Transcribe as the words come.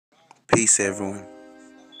Peace, everyone.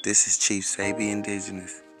 This is Chief Sebi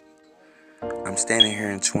Indigenous. I'm standing here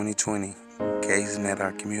in 2020, gazing at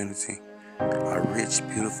our community, our rich,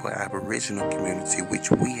 beautiful Aboriginal community,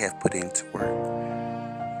 which we have put into work.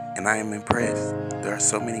 And I am impressed. There are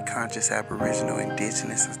so many conscious Aboriginal,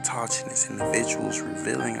 Indigenous, autochthonous individuals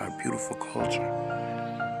revealing our beautiful culture.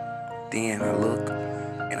 Then I look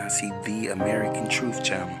and I see the American Truth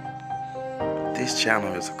Channel. This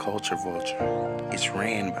channel is a culture vulture. It's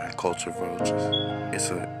ran by culture vultures.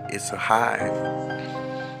 It's a hive.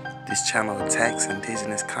 This channel attacks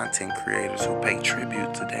Indigenous content creators who pay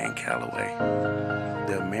tribute to Dane Calloway.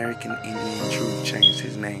 The American Indian Truth changed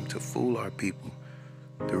his name to fool our people.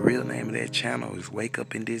 The real name of that channel is Wake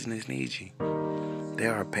Up Indigenous Niiji. They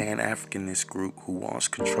are a Pan-Africanist group who wants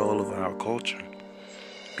control of our culture.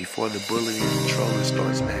 Before the bullying and trolling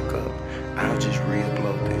starts back up, I'll just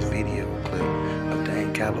re-upload this video clip of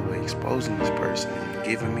Dane Calloway exposing this person and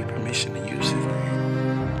giving me permission to use his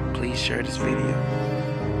name. Please share this video.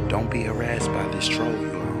 Don't be harassed by this troll,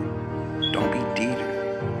 y'all. Don't be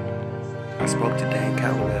deterred. I spoke to Dane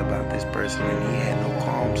Calloway about this person and he had no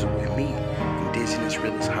qualms with me, Indigenous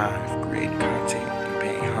Realist Hive, creating content and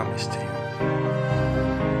paying homage to him.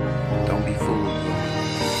 Don't be fooled, y'all.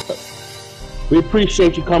 We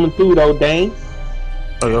appreciate you coming through, though, Dane.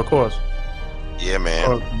 Oh, yeah, of course. Yeah,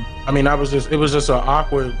 man. I mean, it was just an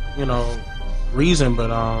awkward, reason, but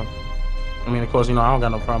I mean, of course, I don't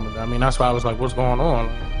got no problem with that. I mean, that's why I was like, what's going on?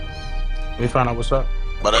 We found out what's up.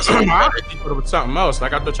 But that's I thought it was something else.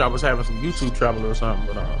 Like, I thought y'all was having some YouTube trouble or something,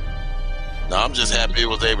 but no, I'm just happy it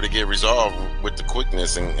was able to get resolved with the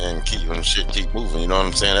quickness and keep moving. You know what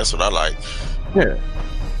I'm saying? That's what I like. Yeah.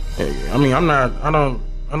 I mean,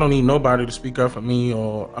 I don't need nobody to speak up for me,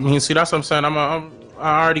 see, that's what I'm saying. I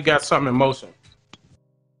already got something in motion.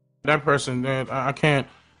 That person, I can't.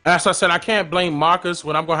 As I said, I can't blame Marcus.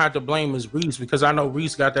 What I'm gonna have to blame is Reese, because I know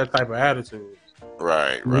Reese got that type of attitude.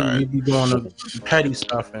 Right. He be doing the petty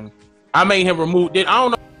stuff, and I made him remove it. I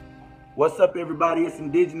don't know. What's up, everybody? It's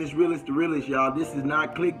Indigenous Realist the Realist, y'all. This is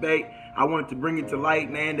not clickbait. I wanted to bring it to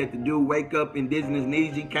light, man, that the dude Wake Up Indigenous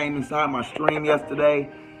Niiji came inside my stream yesterday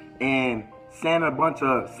and saying a bunch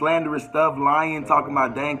of slanderous stuff, lying, talking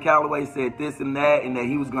about Dane Calloway said this and that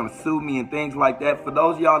he was going to sue me and things like that. For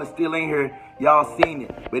those of y'all that still in here, y'all seen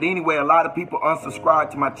it. But anyway, a lot of people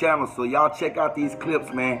unsubscribed to my channel, so y'all check out these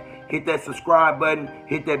clips, man. Hit that subscribe button,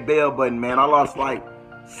 hit that bell button, man. I lost like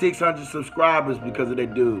 600 subscribers because of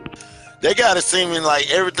that dude. They got it seeming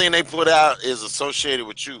like everything they put out is associated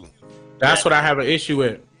with you. That's what I have an issue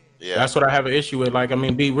with. Yeah. That's what I have an issue with. Like, I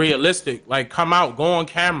mean, be realistic. Like, come out, go on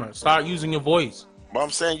camera, start using your voice. But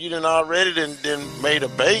I'm saying you done already then made a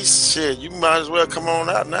base. Shit, you might as well come on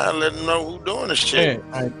out now and let them know who doing this shit.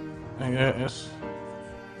 Yeah,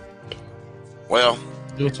 well,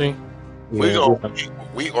 you see? We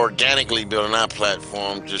organically building our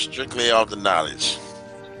platform just strictly off the knowledge.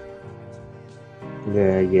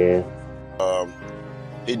 Yeah.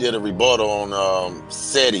 He did a rebuttal on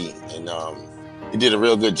Sebi, and he did a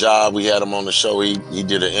real good job. We had him on the show. He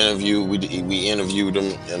did an interview. We interviewed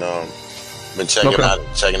him, and been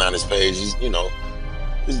checking out his page. He's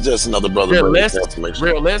he's just another brother. Realist,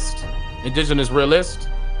 Indigenous Realist.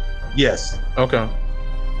 Yes. Okay.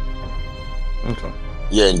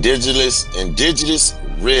 Yeah, Indigenous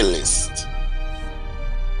Realist.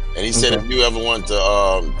 And he said if you ever want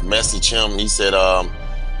to message him, he said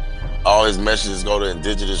all his messages go to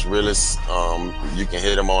Indigenous Realist. You can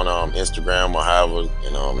hit him on Instagram or however.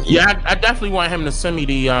 I definitely want him to send me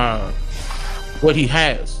the what he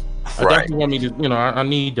has. I definitely want me to. I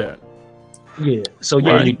need that. Yeah. So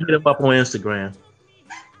yeah, you can hit him up on Instagram.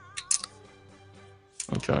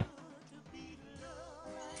 Okay.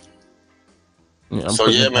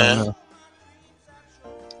 Yeah, man.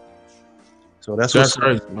 So that's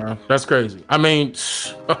crazy, man. That's crazy. I mean,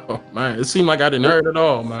 oh, man, it seemed like I didn't heard it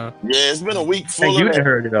all, man. Yeah, it's been a week full. You didn't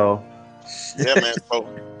heard it all. Yeah, man. So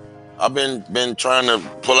I've been trying to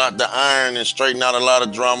pull out the iron and straighten out a lot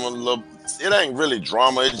of drama. It ain't really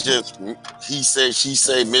drama. It's just he said, she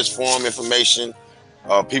said, misformed information.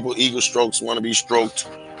 People ego strokes want to be stroked.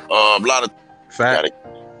 A lot of fact.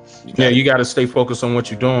 You got to stay focused on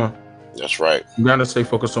what you're doing. That's right. You got to stay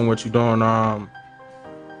focused on what you're doing.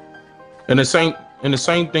 And the same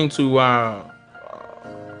thing to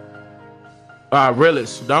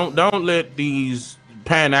realists. Don't let these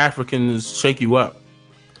Pan-Africans shake you up.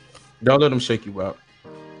 Don't let them shake you up.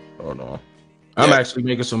 Hold on. I'm actually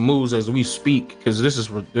making some moves as we speak because this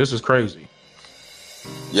is crazy.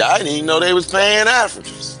 Yeah, I didn't even know they was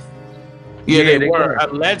Pan-Africans. Yeah, they were.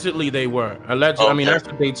 Allegedly, they were. Allegedly, okay. I mean, that's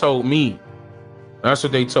what they told me. That's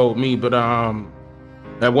what they told me. But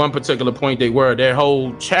At one particular point, they were. Their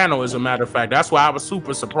whole channel, as a matter of fact. That's why I was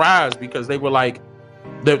super surprised, because they were like,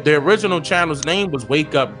 the original channel's name was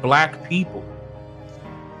Wake Up Black People.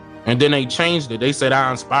 And then they changed it. They said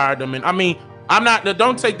I inspired them. And I mean, I'm not,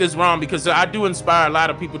 don't take this wrong, because I do inspire a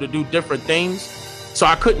lot of people to do different things. So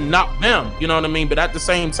I couldn't knock them, you know what I mean? But at the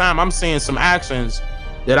same time, I'm seeing some actions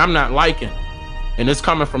that I'm not liking. And it's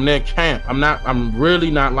coming from their camp. I'm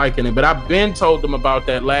really not liking it. But I've been told them about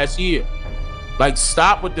that last year. Like,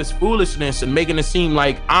 stop with this foolishness and making it seem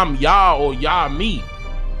like I'm y'all or y'all me.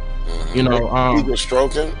 You know, ego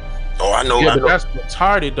stroking. Oh, I know. Yeah, I know. but that's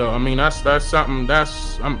retarded, though. I mean, that's something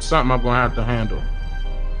something I'm gonna have to handle.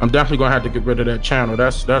 I'm definitely gonna have to get rid of that channel.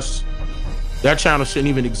 That channel shouldn't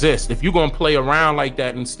even exist. If you're gonna play around like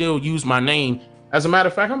that and still use my name, as a matter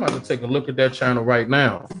of fact, I'm about to take a look at that channel right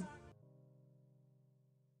now.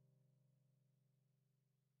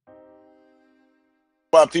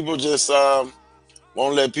 Why people just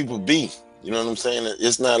won't let people be. You know what I'm saying?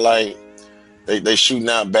 It's not like they shooting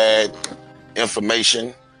out bad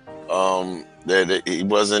information. That it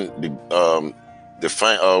wasn't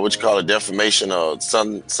what you call it, defamation or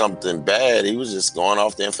something bad. He was just going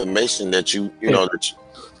off the information that you know that you,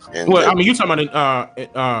 and well, that, I mean, you talking about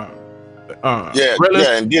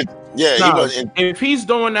Realist? If he's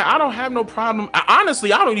doing that, I don't have no problem.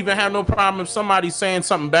 Honestly, I don't even have no problem if somebody's saying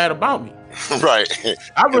something bad about me. Right.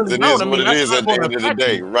 I really don't. I mean, what it is at the end of the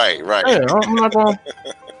day. Right. Yeah, I'm not going.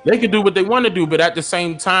 They can do what they want to do, but at the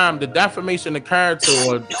same time, the defamation of character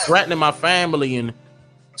or threatening my family and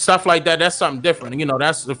stuff like that—that's something different. You know,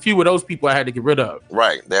 that's a few of those people I had to get rid of.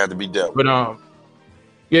 Right, they had to be dealt with. But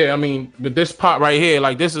yeah, I mean, but this part right here,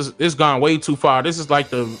 like this gone way too far. This is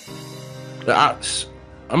like I'm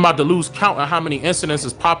about to lose count of how many incidents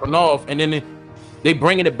is popping off, and then they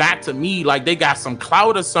bringing it back to me like they got some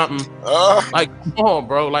clout or something. Like, come on,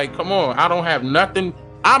 bro. Like, come on. I don't have nothing.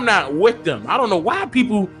 I'm not with them. I don't know why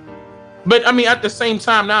people. But I mean, at the same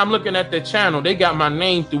time, now I'm looking at their channel. They got my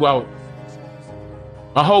name throughout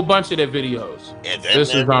a whole bunch of their videos. Yeah, this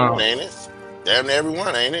is ain't it? Damn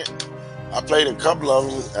everyone, ain't it? I played a couple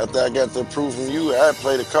of them after I got the approval from you. I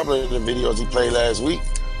played a couple of the videos he played last week.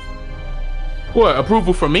 What,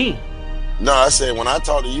 approval from me? No, I said when I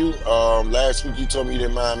talked to you last week, you told me you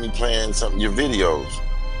didn't mind me playing your videos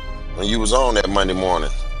when you was on that Monday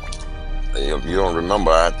morning. If you don't remember,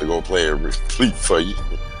 I have to go play a repeat for you.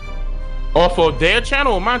 Off of their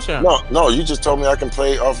channel or my channel? No, you just told me I can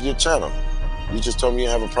play off your channel. You just told me you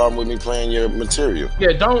have a problem with me playing your material.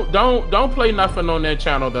 Yeah, don't play nothing on that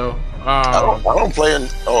channel though. I don't play.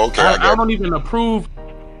 Oh, okay. I don't even approve.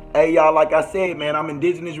 Hey, y'all, like I said, man, I'm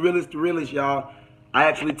Indigenous Realist to Realist, y'all. I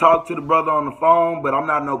actually talked to the brother on the phone, but I'm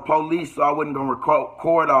not no police, so I wasn't going to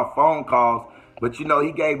record our phone calls. But, you know,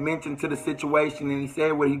 he gave mention to the situation, and he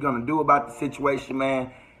said what he's going to do about the situation,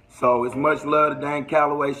 man. So it's much love to Dane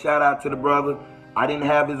Calloway. Shout out to the brother. I didn't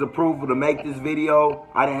have his approval to make this video.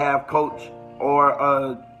 I didn't have Coach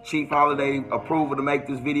or Chief Holiday approval to make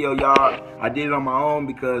this video, y'all. I did it on my own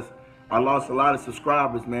because I lost a lot of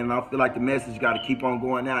subscribers, man, and I feel like the message got to keep on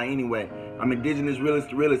going now anyway. I'm Indigenous Realist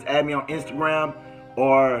to Realist. Add me on Instagram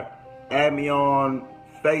or add me on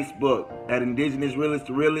Facebook at Indigenous Realist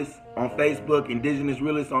to Realist on Facebook, Indigenous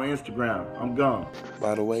Realist on Instagram. I'm gone.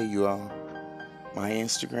 By the way, you all, my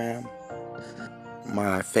Instagram,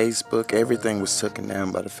 my Facebook, everything was taken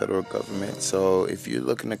down by the federal government. So if you're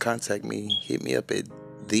looking to contact me, hit me up at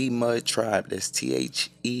The Mud Tribe. That's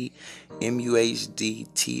TheMuhdTribe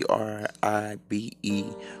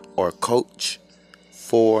or Coach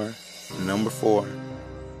 4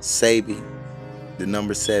 Sebi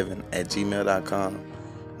 7 at gmail.com.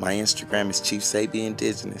 My Instagram is Chief Sebi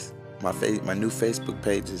Indigenous. My new Facebook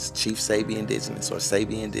page is Chief Sebi Indigenous or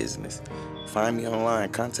Sebi Indigenous. Find me online,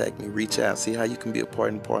 contact me, reach out, see how you can be a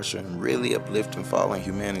part and parcel and really uplift and fall in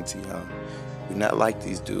humanity, y'all. We're not like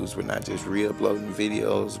these dudes. We're not just re-uploading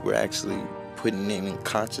videos. We're actually putting in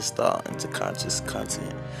conscious thought into conscious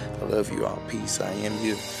content. I love you all. Peace. I am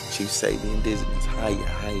you, Chief Sebi Indigenous.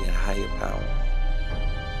 Higher power.